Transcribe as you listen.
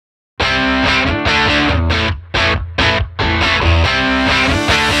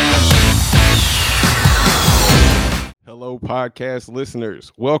podcast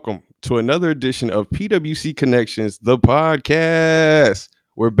listeners. Welcome to another edition of PWC Connections, the podcast.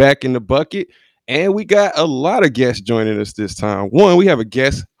 We're back in the bucket, and we got a lot of guests joining us this time. One, we have a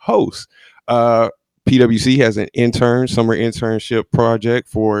guest host. PWC has an summer internship project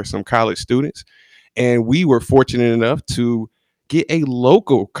for some college students, and we were fortunate enough to get a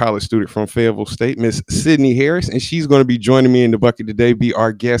local college student from Fayetteville State, Miss Sydney Harris, and she's going to be joining me in the bucket today, be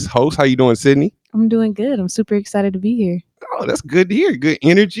our guest host. How you doing, Sydney? I'm doing good. I'm super excited to be here. Oh, that's good to hear. Good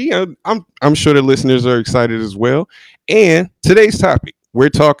energy. I'm sure the listeners are excited as well. And today's topic, we're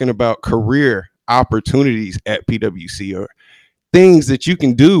talking about career opportunities at PWC, or things that you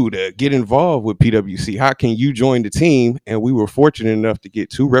can do to get involved with PWC. How can you join the team? And we were fortunate enough to get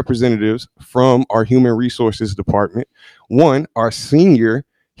two representatives from our human resources department. One, our senior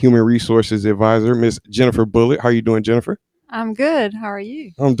human resources advisor, Miss Jennifer Bullitt. How you doing, Jennifer? I'm good. How are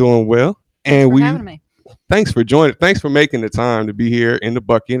you? I'm doing well. Thanks for having me. Thanks for joining. Thanks for making the time to be here in the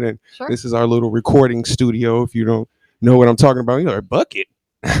bucket. And Sure. This is our little recording studio. If you don't know what I'm talking about, a bucket.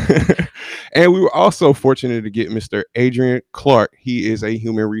 And we were also fortunate to get Mr. Adrian Clark. He is a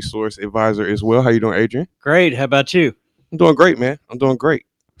human resource advisor as well. How you doing, Adrian? Great. How about you? I'm doing great, man. I'm doing great.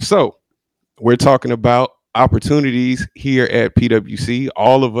 So we're talking about opportunities here at PWC.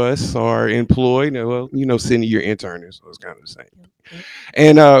 All of us are employed. Well, Sydney, you're intern, so it's kind of the same.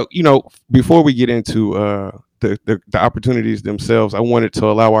 And before we get into the opportunities themselves, I wanted to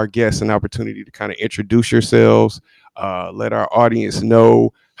allow our guests an opportunity to kind of introduce yourselves, let our audience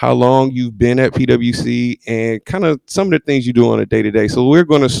know how long you've been at PWC and kind of some of the things you do on a day-to-day. So we're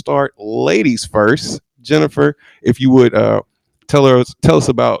going to start ladies first. Jennifer, if you would tell us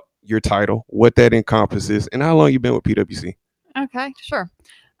about your title, what that encompasses, and how long you've been with PWC. Okay, sure.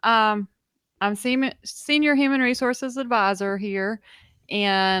 I'm senior human resources advisor here,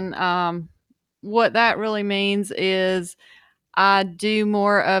 and what that really means is I do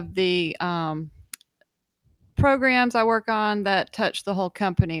more of the programs I work on that touch the whole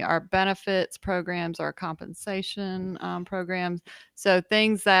company, our benefits programs, our compensation programs. So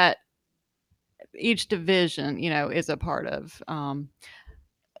things that each division, is a part of.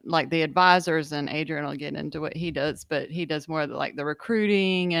 Like the advisors, and Adrian will get into what he does, but he does more of the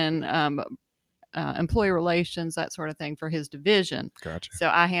recruiting and employee relations, that sort of thing for his division. Gotcha. So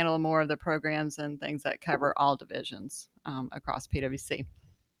I handle more of the programs and things that cover all divisions across PwC.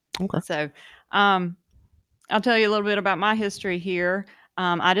 Okay. So I'll tell you a little bit about my history here.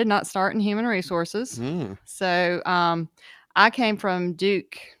 I did not start in human resources. So I came from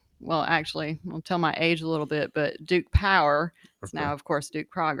Duke. Well, actually, I'll tell my age a little bit, but Duke Power. It's now, of course, Duke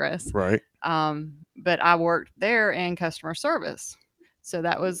Progress. Right. But I worked there in customer service. So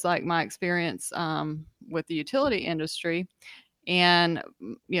that was like my experience with the utility industry. And,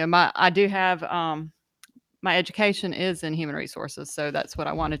 I do have my education is in human resources. So that's what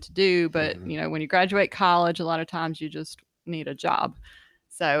I wanted to do. But, when you graduate college, a lot of times you just need a job.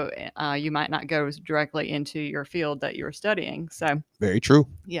 So you might not go directly into your field that you were studying. So very true.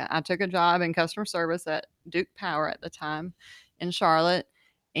 Yeah, I took a job in customer service at Duke Power at the time in Charlotte,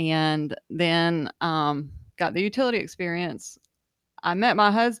 and then got the utility experience. I met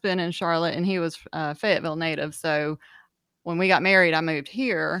my husband in Charlotte, and he was a Fayetteville native. So when we got married, I moved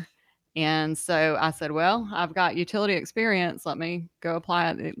here. And so I said, well, I've got utility experience. Let me go apply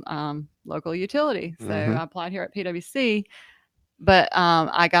at the local utility. So I applied here at PwC. But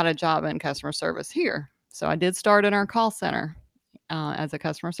I got a job in customer service here. So I did start in our call center as a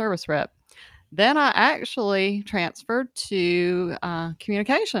customer service rep. Then I actually transferred to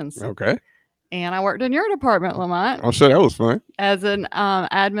communications. Okay. And I worked in your department, Lamont. I'm sure that was fun. As an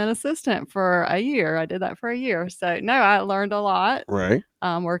admin assistant for a year. I did that for a year. So, no, I learned a lot. Right.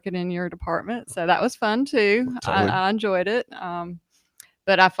 Working in your department. So that was fun, too. Totally. I enjoyed it.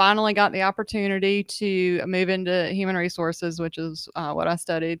 But I finally got the opportunity to move into human resources, which is what I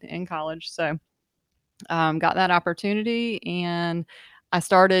studied in college. So got that opportunity, and I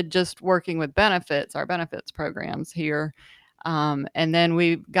started just working with benefits, our benefits programs here. And then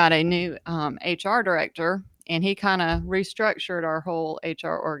we got a new HR director, and he kind of restructured our whole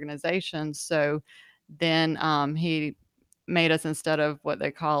HR organization. So then he made us, instead of what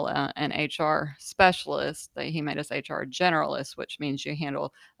they call an HR specialist, he made us HR generalist, which means you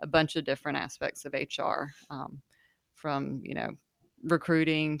handle a bunch of different aspects of HR, from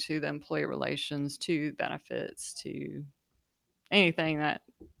recruiting to the employee relations to benefits to anything that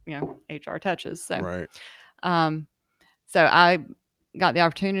HR touches. So right. So I got the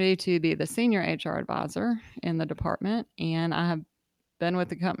opportunity to be the senior HR advisor in the department, and I have been with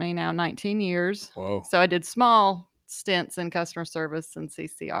the company now 19 years. Whoa. So I did small stints in customer service and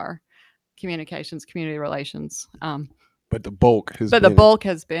CCR, communications, community relations. But the bulk has but been the bulk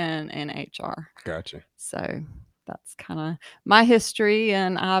has been in HR. Gotcha. So that's kind of my history,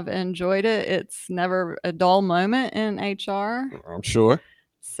 and I've enjoyed it. It's never a dull moment in HR. I'm sure.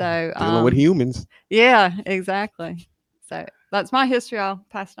 So Dealing with humans. yeah, exactly. So that's my history. I'll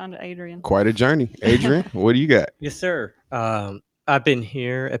pass it on to Adrian. Quite a journey. Adrian, what do you got? Yes, sir. I've been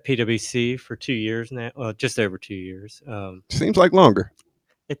here at PwC for 2 years now. Well, just over 2 years. Seems like longer.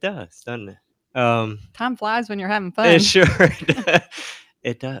 It does, doesn't it? Time flies when you're having fun. It sure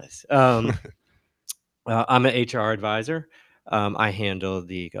it does. I'm an HR advisor. I handle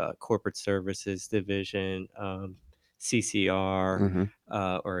the corporate services division, CCR,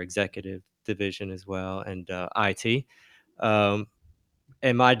 or executive division as well, and IT. And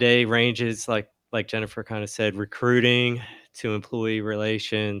my day ranges like Jennifer kind of said, recruiting to employee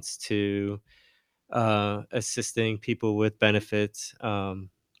relations to assisting people with benefits,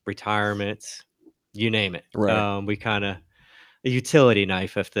 retirements, you name it. Right. We kind of a utility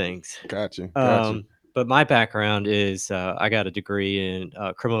knife of things. Gotcha. But my background is I got a degree in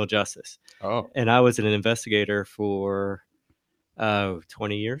criminal justice, and I was an investigator for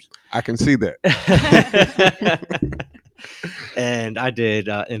 20 years. I can see that. And I did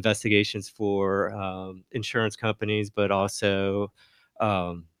investigations for insurance companies, but also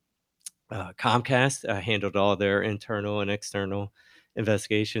Comcast. I handled all their internal and external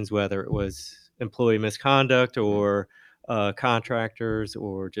investigations, whether it was employee misconduct or contractors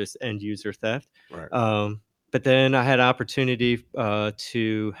or just end user theft. Right. But then I had opportunity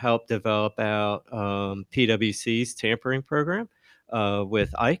to help develop out PwC's tampering program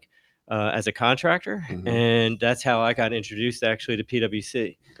with Ike as a contractor, and that's how I got introduced actually to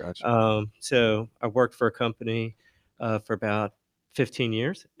PwC. Gotcha. So I worked for a company for about 15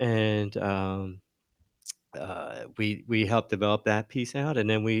 years, and we helped develop that piece out, and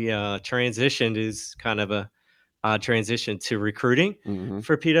then we transitioned is kind of a transition to recruiting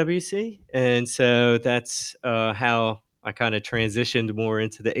for PwC, and so that's how I kind of transitioned more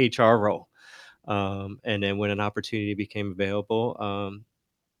into the HR role. And then when an opportunity became available,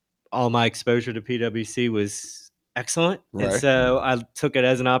 all my exposure to PwC was excellent, and so I took it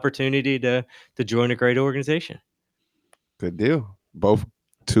as an opportunity to join a great organization. Good deal. Both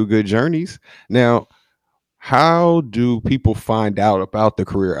two good journeys. Now, how do people find out about the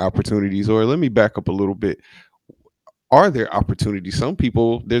career opportunities? Or let me back up a little bit. Are there opportunities? Some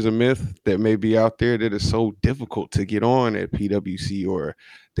people, there's a myth that may be out there that is so difficult to get on at PwC, or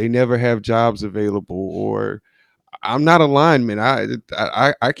they never have jobs available, or I'm not a lineman.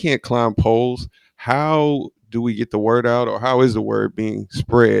 I can't climb poles. How do we get the word out, or how is the word being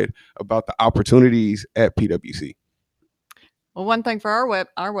spread about the opportunities at PwC? Well, one thing for our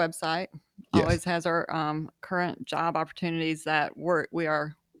website Yes. always has our current job opportunities that we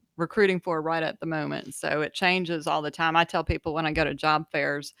are recruiting for right at the moment. So it changes all the time. I tell people when I go to job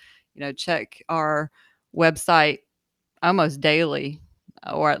fairs, check our website almost daily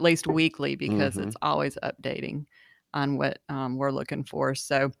or at least weekly, because it's always updating on what we're looking for.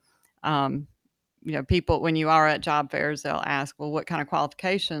 So, people, when you are at job fairs, they'll ask, well, what kind of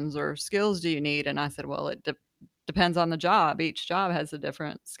qualifications or skills do you need? And I said, well, it depends on the job. Each job has a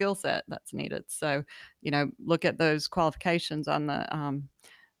different skill set that's needed. So, look at those qualifications on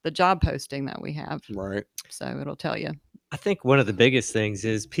the job posting that we have. Right. So it'll tell you. I think one of the biggest things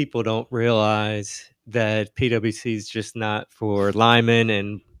is people don't realize that PwC is just not for linemen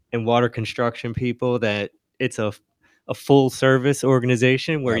and water construction people, that it's a full service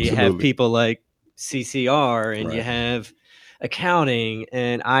organization where you have Absolutely. people like CCR and you Right. have accounting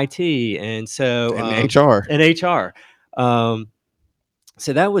and IT and so And HR. HR.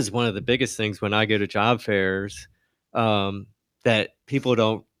 So that was one of the biggest things when I go to job fairs, that people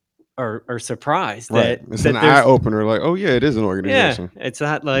don't are surprised Right. that It's that an there's eye opener, like, oh yeah, it is an organization. it's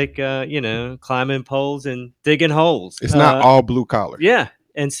not like climbing poles and digging holes. It's not all blue collar. Yeah,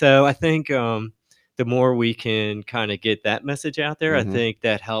 and so I think the more we can kind of get that message out there, I think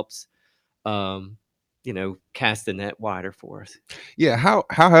that helps cast the net wider for us. Yeah. How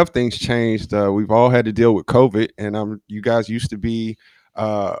have things changed? We've all had to deal with COVID, and you guys used to be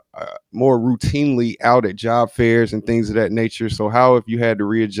more routinely out at job fairs and things of that nature. So how have you had to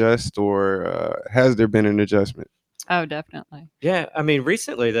readjust, or has there been an adjustment? Oh, definitely. Yeah, I mean,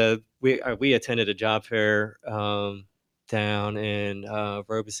 recently we attended a job fair down in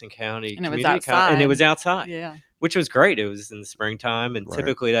Robeson County, And it was Community College, and it was outside. Yeah. Which was great. It was in the springtime, and Right.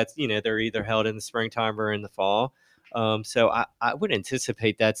 typically that's they're either held in the springtime or in the fall. So I would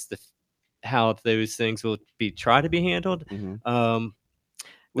anticipate that's how those things will try to be handled.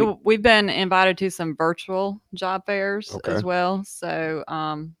 We've been invited to some virtual job fairs Okay. as well. So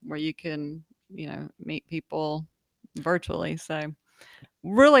where you can meet people virtually. So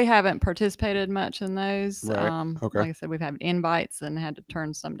really haven't participated much in those. Right. Okay. Like I said, we've had invites and had to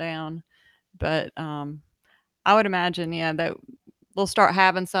turn some down. But I would imagine, yeah, that we'll start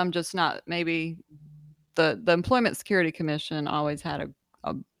having some, just not maybe the Employment Security Commission always had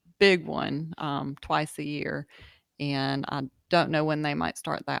a big one twice a year, and I don't know when they might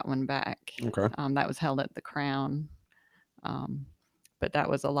start that one back. Okay. That was held at the Crown, um, but that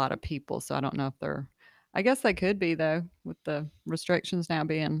was a lot of people, so I don't know if they're. I guess they could be though, with the restrictions now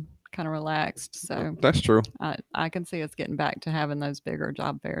being kind of relaxed. So That's true. I can see us getting back to having those bigger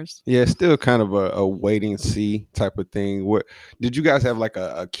job fairs. Yeah, it's still kind of a wait and see type of thing. What did you guys have like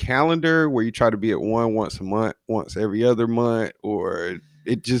a calendar where you try to be at one once a month, once every other month, or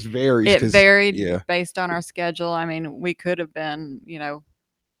it just varies? It 'Cause- varied Yeah. based on our schedule. I mean, we could have been,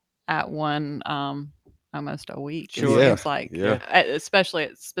 at one almost a week. It Sure. seems like, Yeah. especially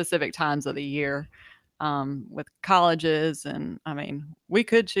at specific times of the year, with colleges, and I mean, we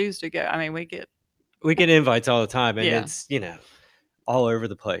could choose to go. I mean, we We get invites all the time, and Yeah. it's all over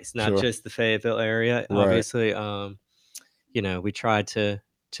the place, not Sure. just the Fayetteville area. Right. Obviously, we tried to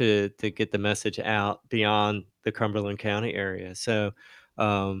get the message out beyond the Cumberland County area. So,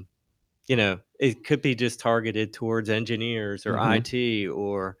 um, it could be just targeted towards engineers or Mhm. IT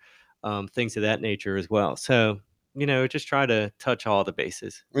or things of that nature as well. So, just try to touch all the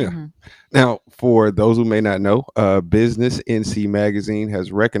bases. Yeah. Mhm. Now, for those who may not know, Business NC Magazine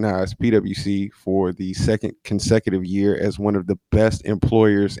has recognized PwC for the second consecutive year as one of the best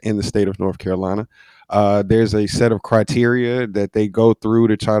employers in the state of North Carolina. There's a set of criteria that they go through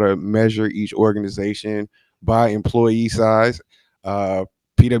to try to measure each organization by employee size.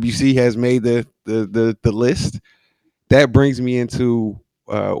 PwC has made the list. That brings me into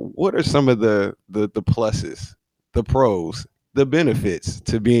what are some of the pluses, the pros, the benefits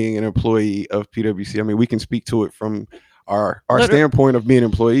to being an employee of PwC? I mean, we can speak to it from our standpoint of being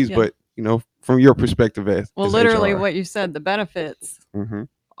employees, Yeah. but from your perspective as Literally HR. what you said, the benefits Mhm.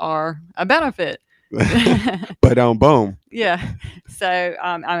 are a benefit. But boom. Yeah. So,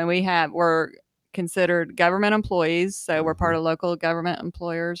 I mean, we're considered government employees. So we're part of local government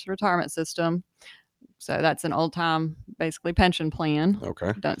employers retirement system. So that's an old time, basically pension plan.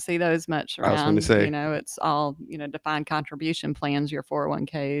 Okay. Don't see those much I was gonna around. say. It's all, defined contribution plans, your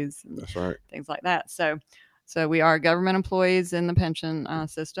 401ks and That's right. things like that. So we are government employees in the pension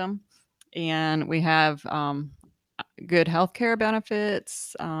system, and we have good health care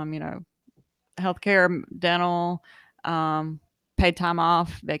benefits, healthcare, dental, paid time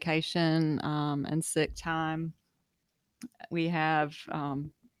off, vacation, and sick time. We have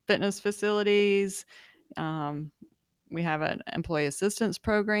fitness facilities. Um, we have an employee assistance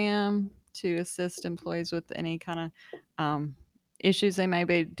program to assist employees with any kind of issues they may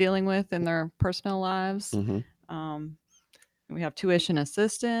be dealing with in their personal lives. Mhm. We have tuition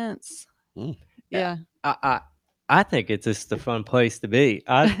assistance. Mm. Yeah. I think it's just a fun place to be.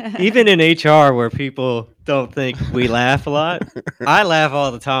 Even in HR, where people don't think we laugh a lot, I laugh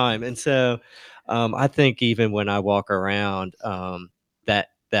all the time, and so I think even when I walk around,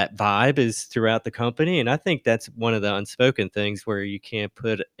 that vibe is throughout the company, and I think that's one of the unspoken things where you can't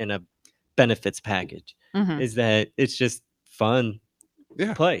put in a benefits package Mhm. is that it's just fun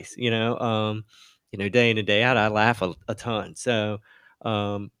Yeah. place. Day in and day out, I laugh a ton. So,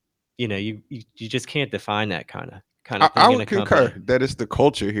 you just can't define that kind of I thing in would a concur company. that it's the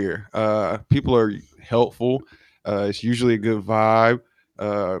culture here. People are helpful. It's usually a good vibe.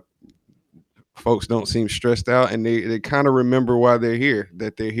 Folks don't seem stressed out, and they kind of remember why they're here,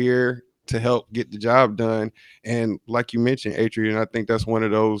 that they're here to help get the job done. And like you mentioned, Adrian, I think that's one of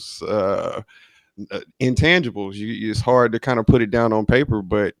those intangibles. It's hard to kind of put it down on paper,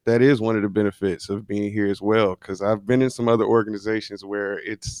 but that is one of the benefits of being here as well, because I've been in some other organizations where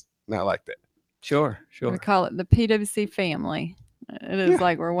it's not like that. Sure. We call it the PwC family. It is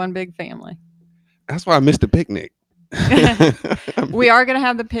like we're one big family. That's why I missed the picnic. We are going to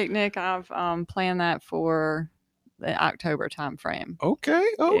have the picnic. I've planned that for the October time frame. Okay.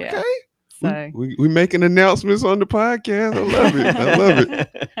 Yeah. So We making announcements on the podcast. I love it. I love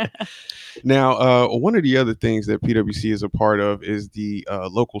it. Now, one of the other things that PwC is a part of is the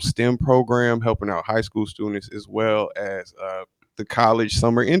local STEM program, helping out high school students, as well as the college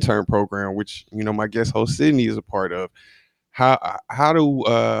summer intern program, which my guest host Sydney is a part of. How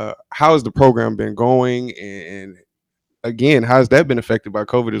has the program been going, and again, how has that been affected by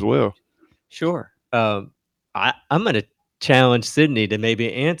COVID as well? Sure. I'm going to challenge Sydney to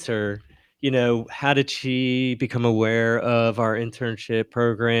maybe answer. How did she become aware of our internship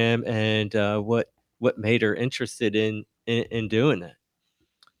program, and what made her interested in doing that?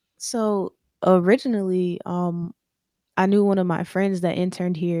 So originally, I knew one of my friends that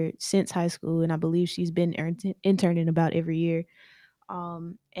interned here since high school, and I believe she's been interning about every year.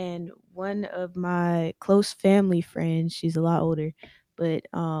 And one of my close family friends, she's a lot older, but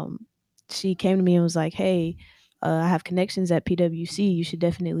she came to me and was like, "Hey, I have connections at PwC. You should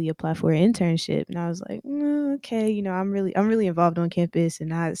definitely apply for an internship." And I was like, "Okay, I'm really involved on campus,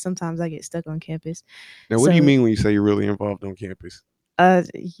 and sometimes I get stuck on campus." Now, what do you So, mean when you say you're really involved on campus?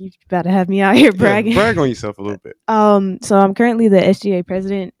 You about to have me out here Yeah, bragging. brag on yourself a little bit. So I'm currently the SGA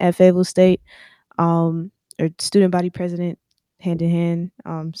president at Fayetteville State, or student body president, hand in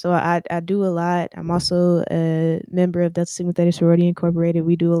hand. So I do a lot. I'm also a member of Delta Sigma Theta Sorority Incorporated.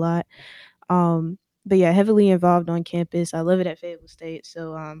 We do a lot. But yeah, heavily involved on campus. I love it at Fayetteville State.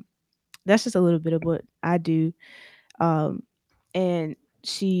 So that's just a little bit of what I do. And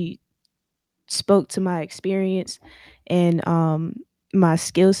she spoke to my experience and my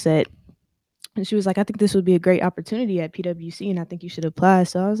skill set. And she was like, "I think this would be a great opportunity at PwC, and I think you should apply."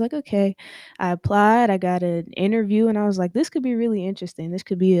 So I was like, "Okay." I applied. I got an interview, and I was like, "This could be really interesting. This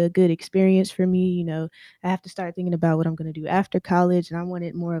could be a good experience for me." I have to start thinking about what I'm going to do after college, and I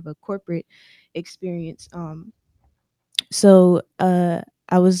wanted more of a corporate experience. So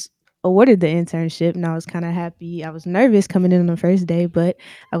I was awarded the internship, and I was kind of happy. I was nervous coming in on the first day, but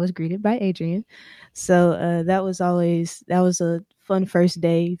I was greeted by Adrian. So that was a fun first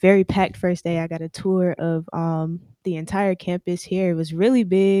day, very packed first day. I got a tour of the entire campus here. It was really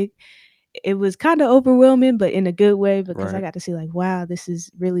big. It was kind of overwhelming, but in a good way, because I Right. got to see like, wow, this is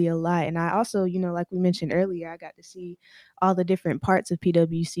really a lot. And I also, like we mentioned earlier, I got to see all the different parts of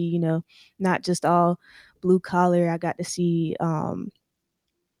PwC. Not just all blue collar. I got to see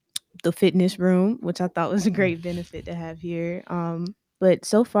the fitness room, which I thought was a great benefit to have here. But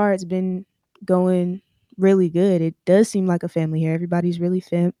so far it's been going really good. It does seem like a family here. Everybody is really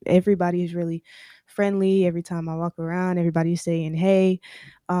friendly. Every time I walk around, everybody's saying hey.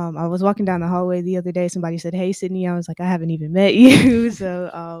 I was walking down the hallway the other day, somebody said, "Hey Sydney." I was like, "I haven't even met you."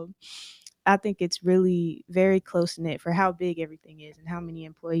 So I think it's really very close knit for how big everything is and how many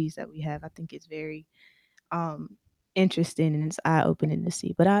employees that we have. I think it's very um interesting, and it's eye opening to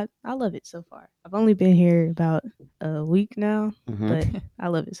see. But I love it so far. I've only been here about a week now, Mhm. but I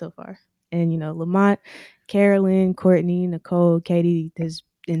love it so far. And Lamont, Carolyn, Courtney, Nicole, Katie,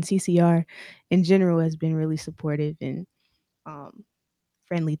 and CCR in general has been really supportive and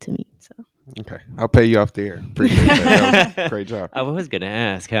friendly to me. So Okay, I'll pay you off the air. Appreciate that. That was a great job. I was gonna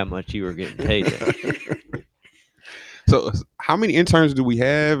ask how much you were getting paid. So, how many interns do we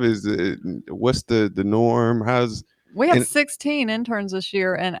have? What's the norm? We have And- 16 interns this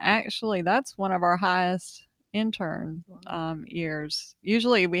year, and actually, that's one of our highest intern years.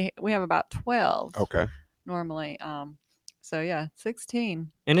 Usually, we have about 12 Okay. normally. So yeah,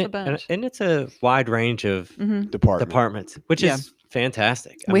 16. And It's a bunch. it's a wide range of Mhm. departments, which Yeah. is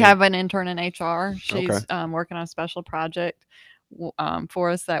fantastic. I We mean, have an intern in HR. She's Okay. working on a special project for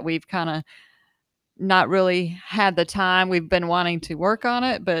us that we've kind of not really had the time. We've been wanting to work on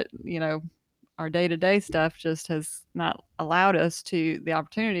it, but our day-to-day stuff just has not allowed us the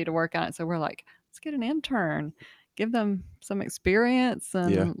opportunity to work on it. So we're like, let's get an intern, give them some experience,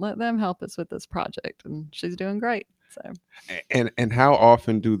 and Yeah. let them help us with this project. And she's doing great. So And how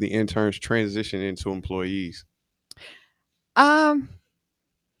often do the interns transition into employees? I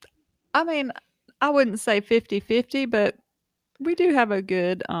mean, I wouldn't say 50-50, but we do have a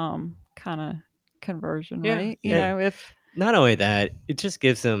good kind of conversion Yeah, rate. yeah. If not only that, it just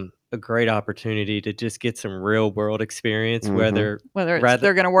gives them a great opportunity to just get some real world experience, Mhm. whether it's rather-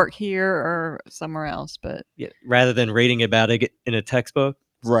 they're going to work here or somewhere else. But rather than reading about it in a textbook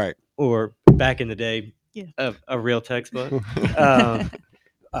Right. or back in the day Yeah. of a real textbook.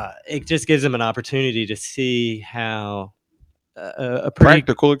 It just gives them an opportunity to see how a pretty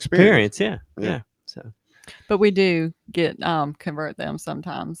Practical experience. experience. Yeah. Yeah. So but we do get convert them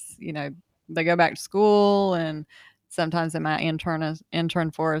sometimes. They go back to school, and sometimes they might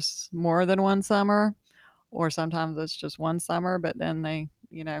intern for us more than one summer, or sometimes it's just one summer. But then they,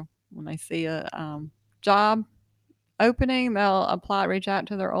 when they see a job opening, they'll reach out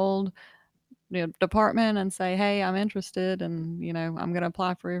to their old department and say, "Hey, I'm interested, and I'm going to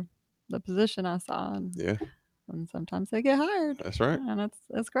apply for the position I saw." Yeah. And sometimes they get hired, That's right. and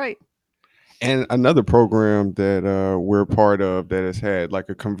that's great. And another program that we're part of that has had like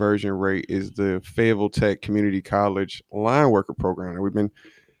a conversion rate is the Fayetteville Tech Community College line worker program. And we've been,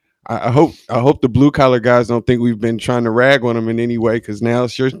 I hope the blue collar guys don't think we've been trying to rag on them in any way, because now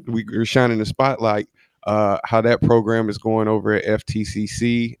we're shining the spotlight how that program is going over at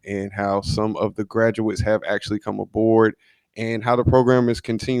FTCC and how some of the graduates have actually come aboard and how the program is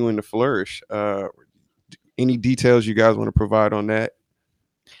continuing to flourish. any details you guys want to provide on that?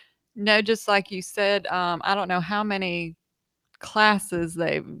 No, just like you said, I don't know how many classes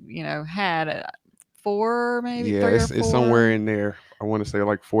they've, had. 4, maybe Yeah, 3 or it's somewhere 4. in there. I want to say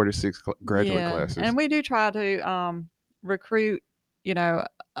like 4 to 6 graduate Yeah, classes. and we do try to recruit,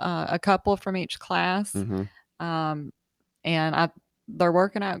 a couple from each class. Hmm. Um, and they're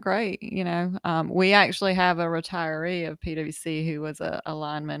working out great. We actually have a retiree of PwC who was a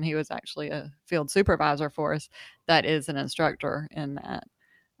lineman. He was actually a field supervisor for us. That is an instructor in that.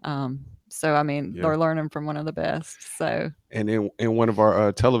 So I mean, Yeah. they're learning from one of the best. So And in one of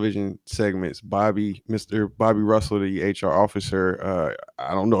our television segments, Mr. Bobby Russell, the HR officer,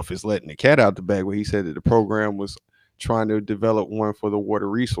 I don't know if it's letting the cat out the bag, but he said that the program was trying to develop one for the water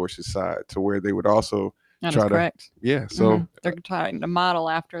resources side, to where they would also that try is to, correct. yeah. So They're trying to model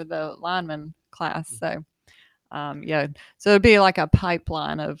after the lineman class. So yeah, so it'd be like a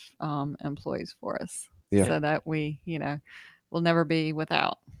pipeline of employees for us, Yeah. so that we, will never be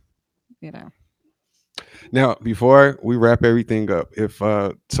without, now, before we wrap everything up, if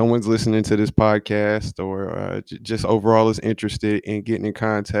someone's listening to this podcast, or just overall is interested in getting in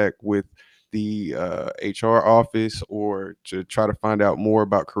contact with the HR office, or to try to find out more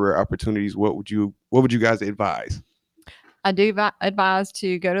about career opportunities, what would you guys advise? I do advise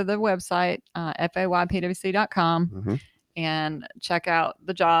to go to the website, faypwc.com, Hmm. and check out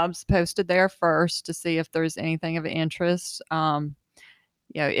the jobs posted there first to see if there's anything of interest.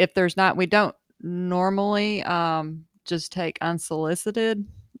 If there's not, we don't normally just take unsolicited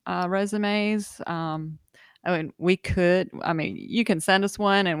resumes. We could. I mean, you can send us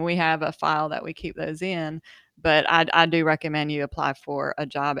one, and we have a file that we keep those in. But I do recommend you apply for a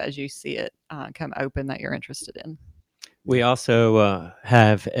job as you see it come open that you're interested in. We also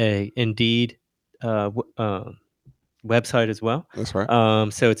have a Indeed website as well. That's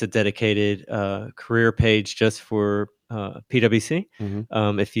right. So it's a dedicated career page just for PwC.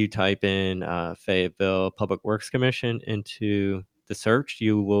 Hmm. If you type in Fayetteville Public Works Commission into the search,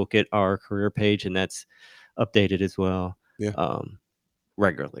 you will get our career page, and that's updated as well. Yeah.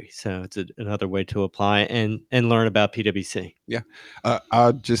 Regularly. So it's another way to apply and learn about PwC. Yeah.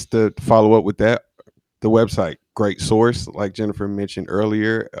 I'll just follow up with that. The website, great source, like Jennifer mentioned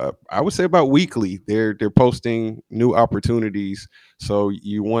earlier. I would say about weekly, they're posting new opportunities, so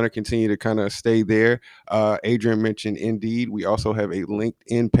you want to continue to kind of stay there. Adrian mentioned Indeed. We also have a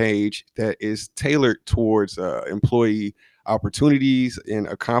LinkedIn page that is tailored towards employee opportunities and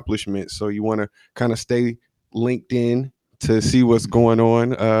accomplishments. So you want to kind of stay linked in to see what's going on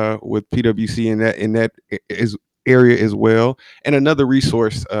with PwC in that area as well. And another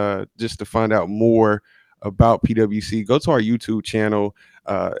resource, just to find out more about PwC, go to our YouTube channel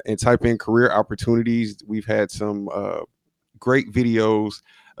and type in career opportunities. We've had some great videos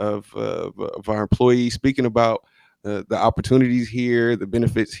of our employees speaking about the opportunities here, the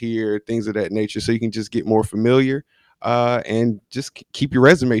benefits here, things of that nature, so you can just get more familiar and just keep your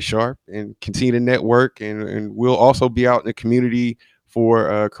resume sharp and continue to network. And we'll also be out in the community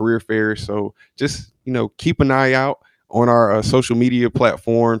for career fairs. So just, keep an eye out on our social media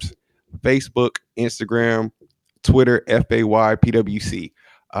platforms: Facebook, Instagram, Twitter, FAYPWC.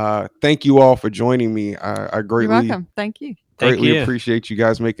 Thank you all for joining me. I You're greatly, welcome. Thank you. greatly you. appreciate you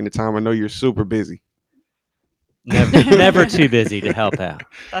guys making the time. I know you're super busy. Never too busy to help out.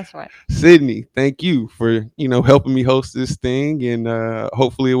 That's right. Sydney, thank you for, helping me host this thing, and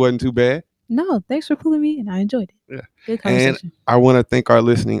hopefully it wasn't too bad. No, thanks for pulling me, and I enjoyed it. Yeah. Good And conversation. I want to thank our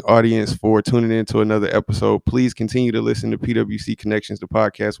listening audience for tuning in to another episode. Please continue to listen to PwC Connections, the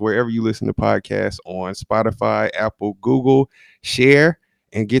podcast, wherever you listen to podcasts, on Spotify, Apple, Google. Share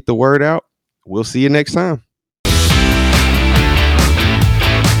and get the word out. We'll see you next time.